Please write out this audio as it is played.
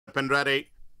and ready.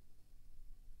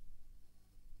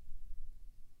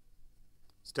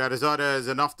 Status orders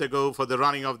and off they go for the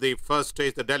running of the first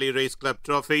race, the Delhi Race Club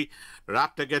Trophy.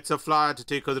 Raptor gets a flyer to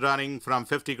take the running from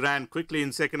 50 grand. Quickly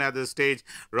in second at the stage,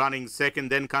 running second.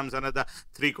 Then comes another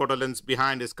 3/4 lengths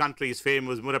behind his country's fame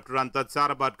was Murab to run third.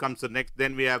 Sarabad comes to next.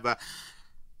 Then we have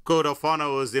Code of Honor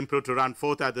was improved to run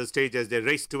fourth at the stage as they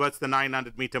race towards the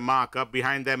 900-meter mark. Up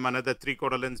behind them, another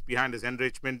 3/4 lengths behind is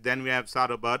Enrichment. Then we have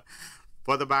Sarabad.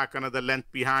 Further back, another length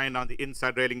behind on the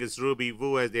inside railing is Ruby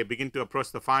Woo as they begin to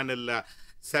approach the final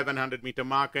 700-meter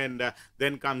mark. And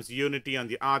then comes Unity on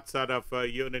the outside of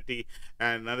Unity.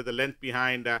 And another length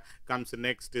behind comes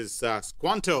next is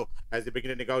Squanto as they begin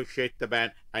to negotiate the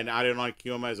ban. And Ariana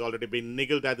Kioma has already been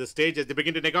niggled at the stage as they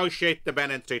begin to negotiate the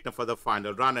ban and straighten for the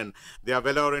final run. And they are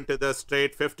well over into the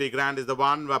straight. 50 grand is the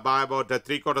one by about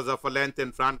 3/4 of a length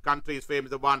in front. Country's Fame is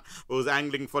the one who's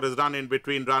angling for his run in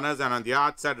between runners. And on the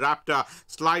outside, Raptor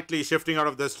slightly shifting out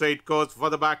of the straight course. For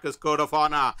the back is Code of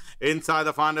Honor. Inside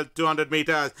the final 200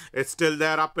 meters. It's still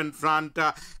there. Up in front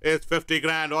is 50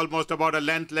 grand. Almost about a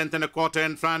length and a quarter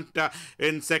in front.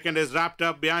 In second is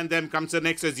Raptor. Behind them comes the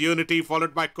next is Unity,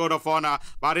 followed by Code of Honor.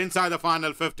 But inside the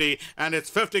final 50. And it's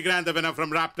 50 grand the winner from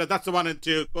Raptor. That's the 1 and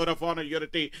 2. Code of Honor,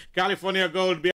 Unity, California Gold.